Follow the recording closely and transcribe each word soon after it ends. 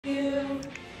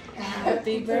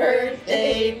Happy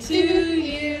birthday to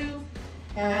you.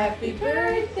 Happy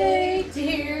birthday,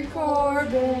 dear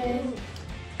Korbyn.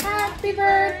 Happy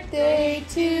birthday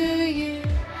to you.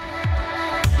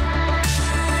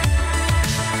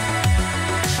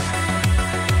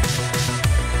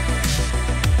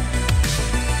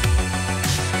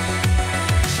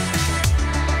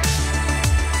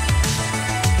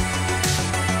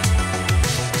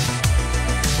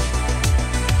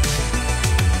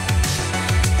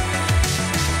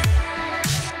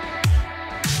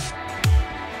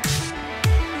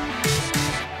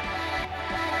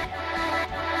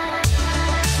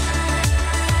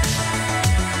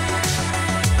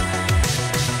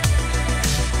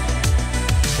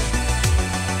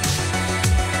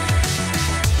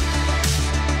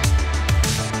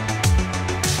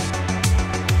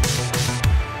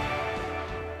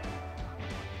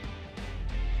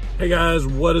 Hey guys,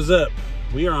 what is up?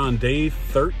 We are on day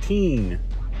 13.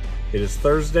 It is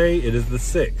Thursday, it is the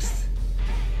 6th.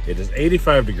 It is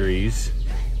 85 degrees.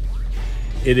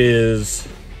 It is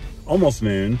almost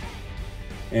noon.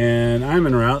 And I'm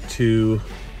en route to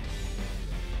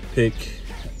pick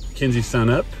KinZie's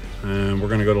son up. And we're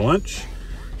gonna go to lunch.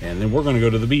 And then we're gonna go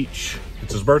to the beach.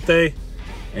 It's his birthday.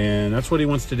 And that's what he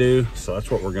wants to do. So that's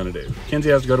what we're gonna do.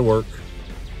 KinZie has to go to work.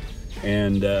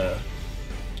 And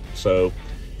so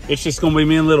it's just gonna be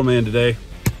me and little man today,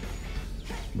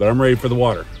 but I'm ready for the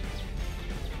water.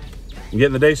 I'm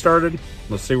getting the day started.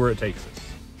 Let's see where it takes us.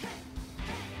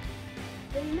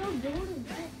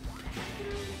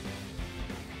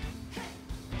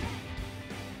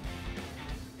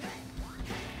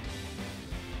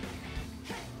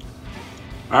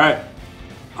 All right,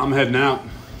 I'm heading out.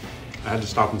 I had to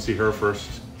stop and see her first.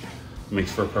 It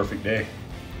makes for a perfect day.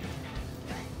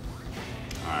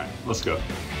 All right, let's go.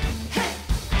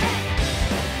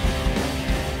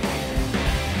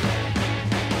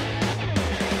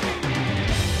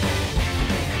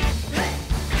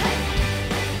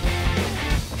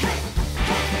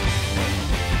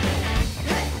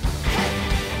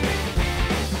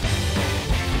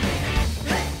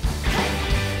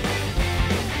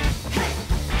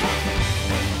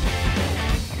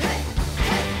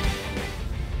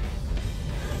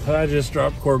 I just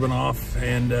dropped Korbyn off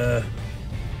and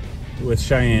with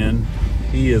Cheyenne.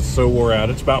 He is so wore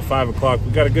out. It's about 5 o'clock. We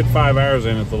got a good 5 hours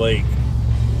in at the lake.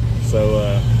 So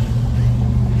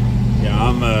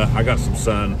yeah, I got some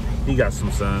sun. He got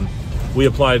some sun. We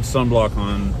applied sunblock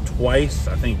on twice,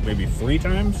 I think maybe 3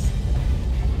 times.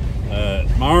 My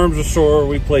arms are sore.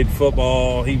 We played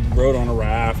football. He rode on a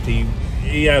raft.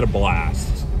 He had a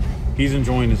blast. He's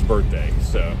enjoying his birthday.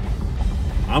 So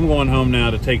I'm going home now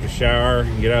to take a shower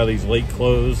and get out of these lake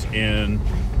clothes and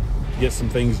get some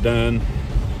things done.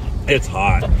 It's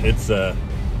hot. It's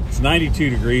 92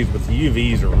 degrees, but the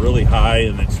UVs are really high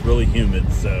and it's really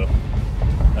humid. So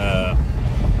the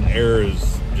air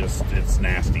is just, it's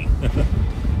nasty.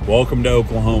 Welcome to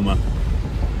Oklahoma.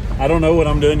 I don't know what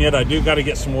I'm doing yet. I do got to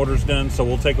get some orders done. So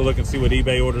we'll take a look and see what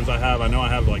eBay orders I have. I know I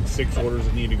have like 6 orders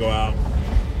that need to go out.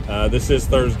 This is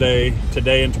Thursday,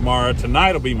 today and tomorrow.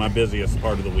 Tonight will be my busiest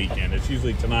part of the weekend. It's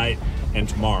usually tonight and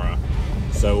tomorrow.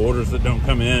 So orders that don't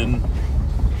come in,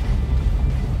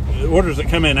 orders that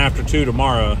come in after 2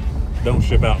 tomorrow don't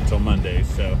ship out until Monday.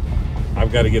 So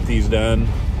I've got to get these done.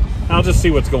 I'll just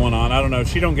see what's going on. I don't know.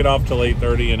 She don't get off till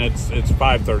 8:30 and it's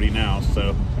 5:30 now.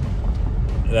 So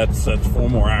that's 4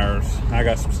 more hours. I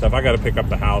got some stuff. I got to pick up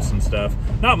the house and stuff.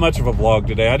 Not much of a vlog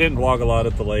today. I didn't vlog a lot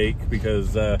at the lake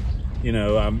because you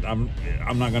know, I'm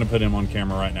not going to put him on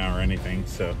camera right now or anything.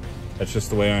 So that's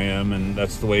just the way I am, and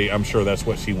that's the way, I'm sure that's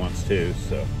what she wants too.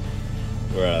 So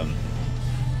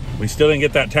we still didn't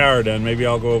get that tower done. Maybe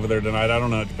I'll go over there tonight. I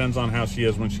don't know. It depends on how she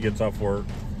is when she gets off work.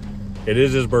 It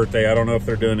is his birthday. I don't know if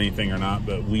they're doing anything or not,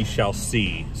 but we shall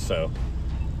see. So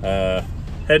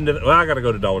heading to, well, I got to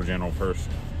go to Dollar General first.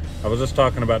 I was just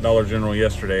talking about Dollar General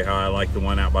yesterday, how I like the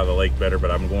one out by the lake better,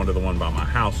 but I'm going to the one by my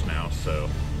house now. So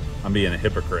I'm being a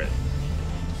hypocrite.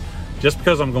 Just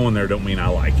because I'm going there don't mean I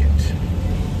like it.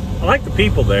 I like the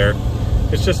people there.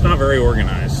 It's just not very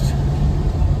organized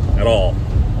at all.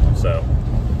 So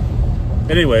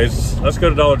anyways, let's go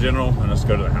to Dollar General and let's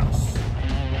go to the house.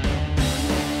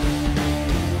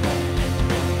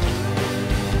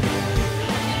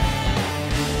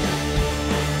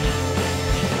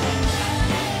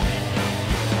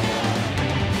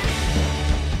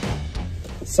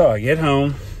 So I get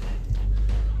home,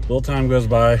 a little time goes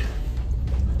by,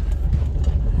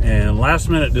 and last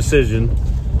minute decision,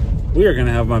 we are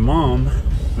gonna have my mom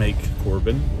make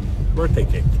Korbyn birthday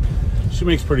cake. She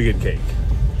makes pretty good cake.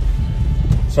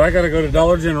 So I gotta go to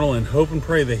Dollar General and hope and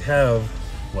pray they have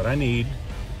what I need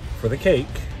for the cake.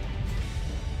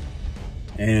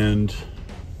 And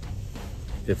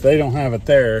if they don't have it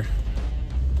there,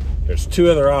 there's two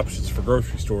other options for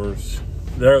grocery stores.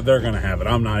 They're gonna have it.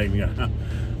 I'm not even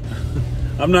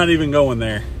going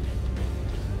there.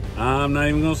 I'm not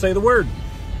even gonna say the word.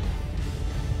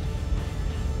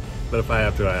 But if I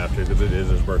have to, I have to, because it is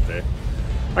his birthday.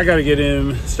 I gotta get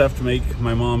him stuff to make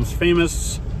my mom's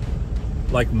famous,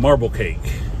 like, marble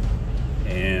cake.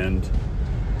 And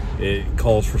it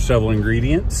calls for several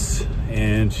ingredients,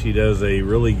 and she does a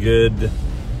really good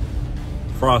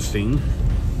frosting.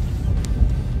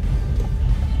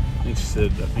 I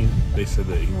think they said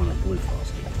that he wanted blue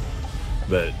frosting,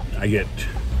 but I get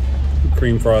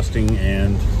cream frosting,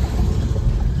 and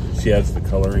she adds the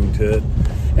coloring to it.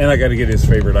 And I got to get his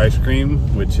favorite ice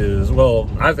cream, which is, well,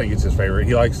 I think it's his favorite.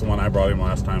 He likes the one I brought him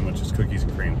last time, which is cookies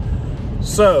and cream.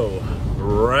 So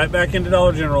right back into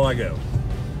Dollar General I go.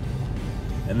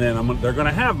 And then they're going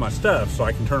to have my stuff, so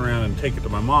I can turn around and take it to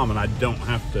my mom, and I don't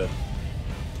have to.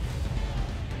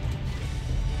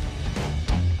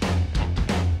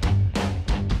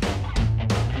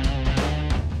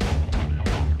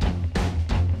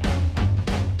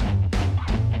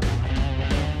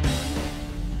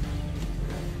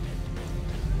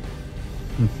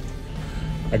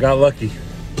 I got lucky.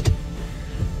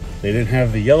 They didn't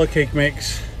have the yellow cake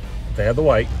mix, they had the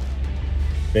white.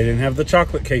 They didn't have the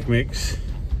chocolate cake mix,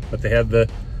 but they had the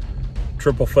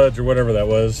triple fudge or whatever that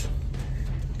was.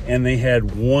 And they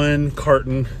had one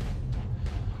carton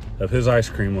of his ice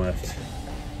cream left.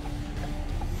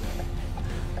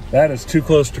 That is too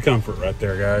close to comfort right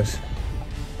there, guys.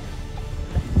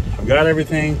 I've got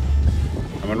everything.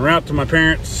 I'm en route to my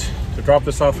parents to drop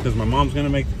this off because my mom's gonna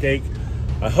make the cake.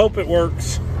 I hope it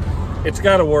works. It's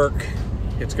gotta work.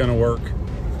 It's gonna work.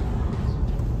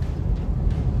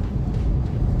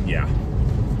 Yeah.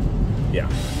 Yeah.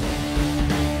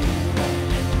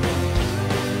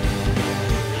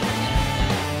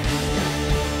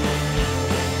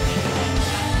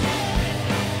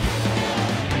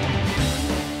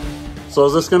 So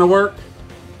is this gonna work?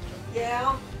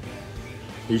 Yeah.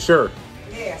 You sure?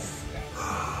 Yes.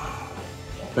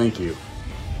 Thank you.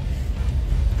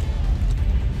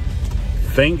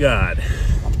 Thank God.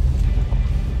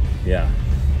 Yeah.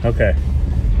 Okay.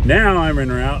 Now I'm en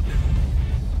route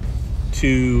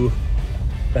to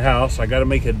the house. I got to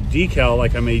make a decal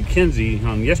like I made Kinsey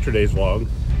on yesterday's vlog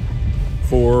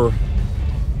for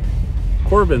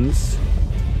Korbyn's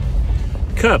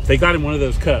cup. They got him one of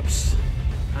those cups.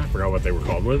 I forgot what they were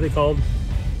called. What are they called?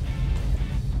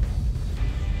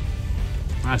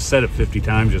 I said it 50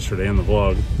 times yesterday on the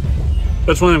vlog.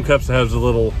 That's one of them cups that has the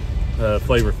little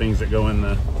flavor things that go in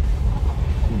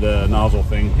the nozzle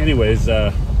thing. Anyways,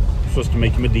 I'm supposed to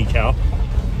make him a decal,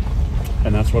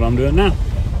 and that's what I'm doing now.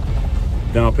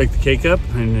 Then I'll pick the cake up,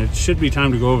 and it should be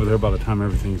time to go over there by the time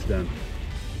everything's done.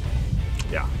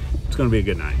 Yeah, it's gonna be a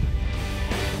good night.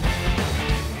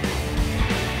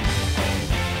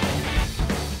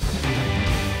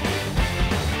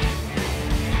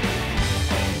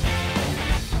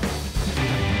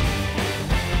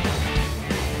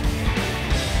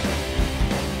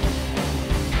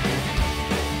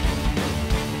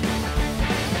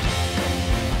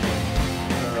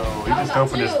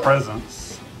 Opened his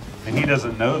presents, and he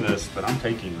doesn't know this, but I'm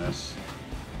taking this.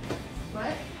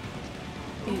 What?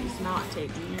 He's not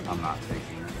taking it. I'm not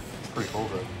taking it. It's pretty cool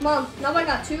though. Mom, now I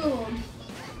got two of them.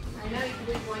 I know, you can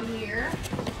leave one here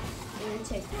and then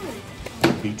take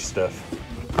one. Beach stuff.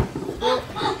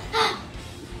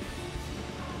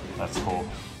 That's cool.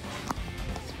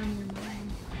 It's from your mom.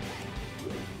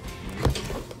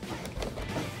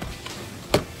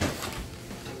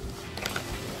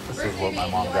 This is what my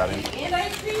mom got him. And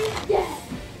ice cream? Yes.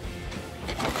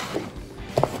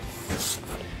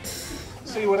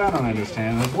 See, what I don't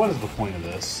understand is, what is the point of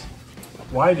this?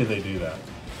 Why did they do that?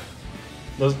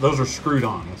 Those are screwed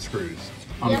on with screws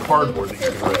on cardboard that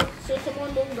you can rip. So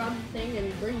someone will grab the thing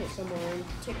and bring it somewhere and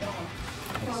take it off.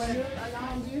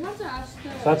 Do you have to ask the...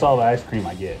 That's all the ice cream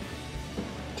I get.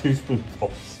 2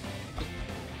 spoonfuls.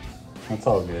 That's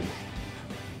all good.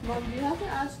 Mom, do you have to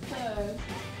ask the...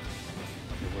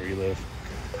 Where you live.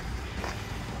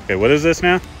 Okay, what is this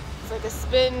now? It's like a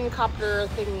spin copter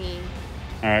thingy.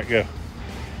 All right, go.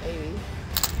 Maybe.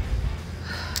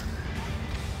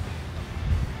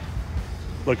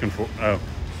 Looking for, oh.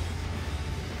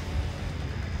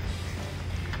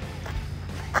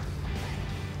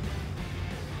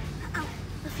 Ow,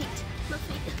 my feet. My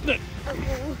feet.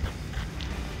 Oh.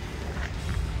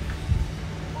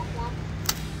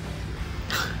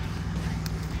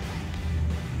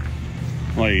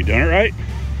 Well, are you doing it right?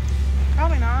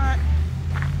 Probably not.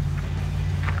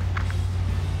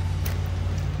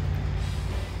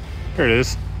 Here it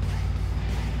is.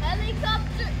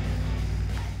 Helicopter.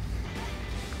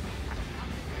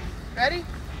 Ready?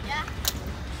 Yeah.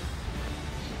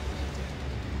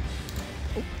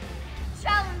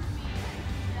 Challenge me.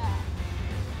 Yeah.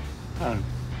 I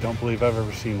don't believe I've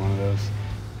ever seen one of those.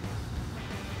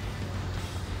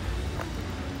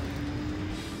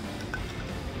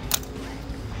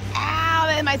 Ow,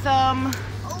 that hit my thumb.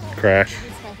 Crash.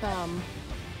 It's my thumb.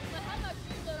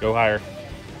 Go higher.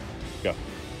 Go.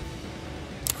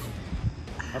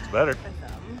 That's better. My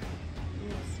thumb.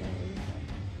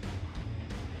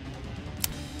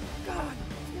 God,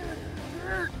 it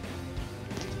hurt.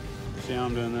 See how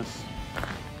I'm doing this?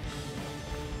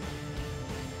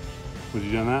 Was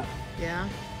you doing that? Yeah.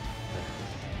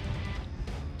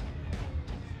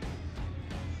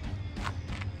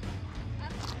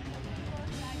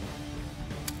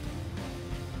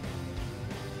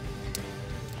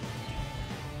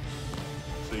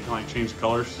 So you can like change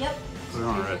colors? Yep. Put it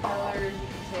on red. Colors, you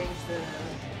can change the...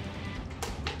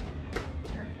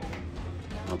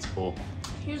 That's cool.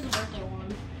 Here's the birthday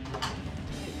one.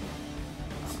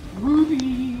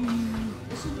 Ruby.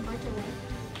 This is the birthday one.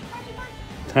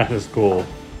 That is cool.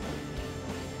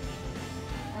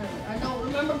 I don't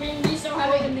remember being these so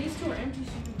heavy, and these two are empty.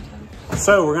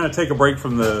 So we're gonna take a break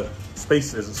from the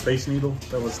space. Is it Space Needle? Is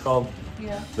that what it's called?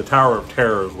 Yeah. The Tower of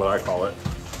Terror is what I call it.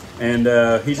 And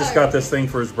he just got this thing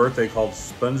for his birthday called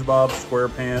SpongeBob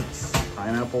SquarePants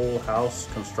Pineapple House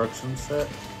Construction Set.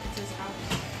 It's his house.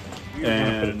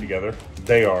 And put it together.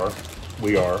 They are.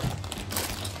 We are.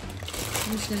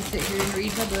 I'm just gonna sit here and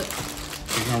read my book.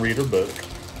 She's gonna read her book.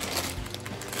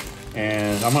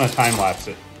 And I'm gonna time lapse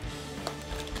it.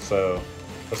 So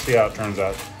let's see how it turns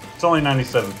out. It's only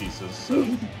 97 pieces, so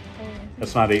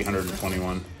it's not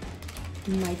 821.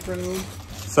 Micro.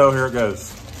 So here it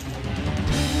goes.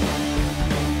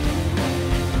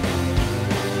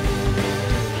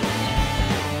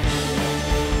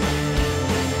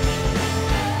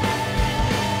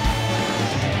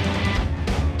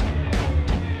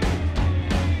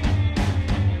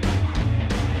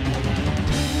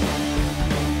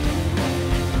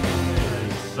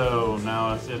 So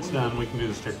now it's done. We can do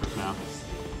the stickers now.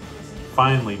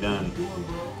 Finally done.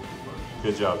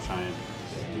 Good job, Cheyenne.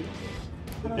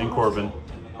 And Korbyn.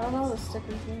 I don't know the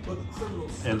stickers.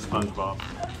 And SpongeBob.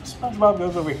 SpongeBob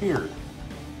goes over here.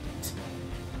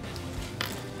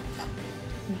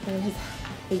 Okay,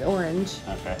 his orange.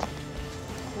 Okay.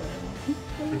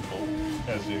 Pretty cool. You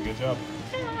guys do a good job.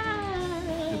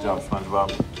 Good job, SpongeBob.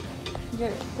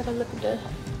 Gotta look at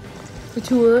the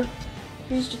tour.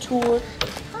 Here's the tour.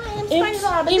 Hi, I'm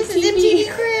SpongeBob, and this is MTV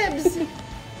Cribs.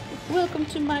 Welcome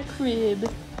to my crib.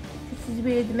 This is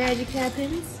where the magic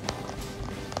happens.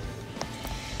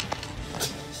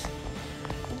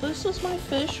 This is my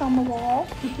fish on the wall.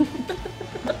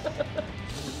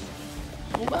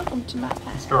 Welcome to my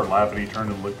house. Start laughing. He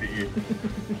turned and looked at you.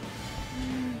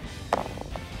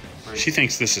 She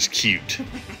thinks this is cute.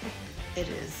 It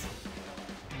is.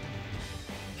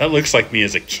 That looks like me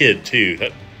as a kid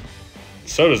too.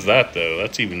 So does that though.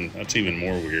 That's even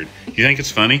more weird. You think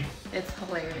it's funny? It's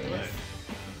hilarious.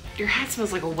 Your hat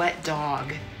smells like a wet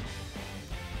dog.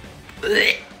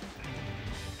 Blech.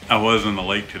 I was in the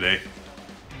lake today.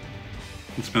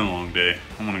 It's been a long day.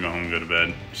 I'm gonna go home and go to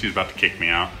bed. She's about to kick me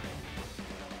out.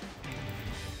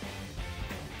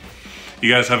 You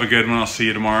guys have a good one. I'll see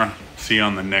you tomorrow. See you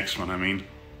on the next one, I mean.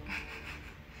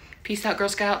 Peace out, Girl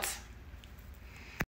Scouts.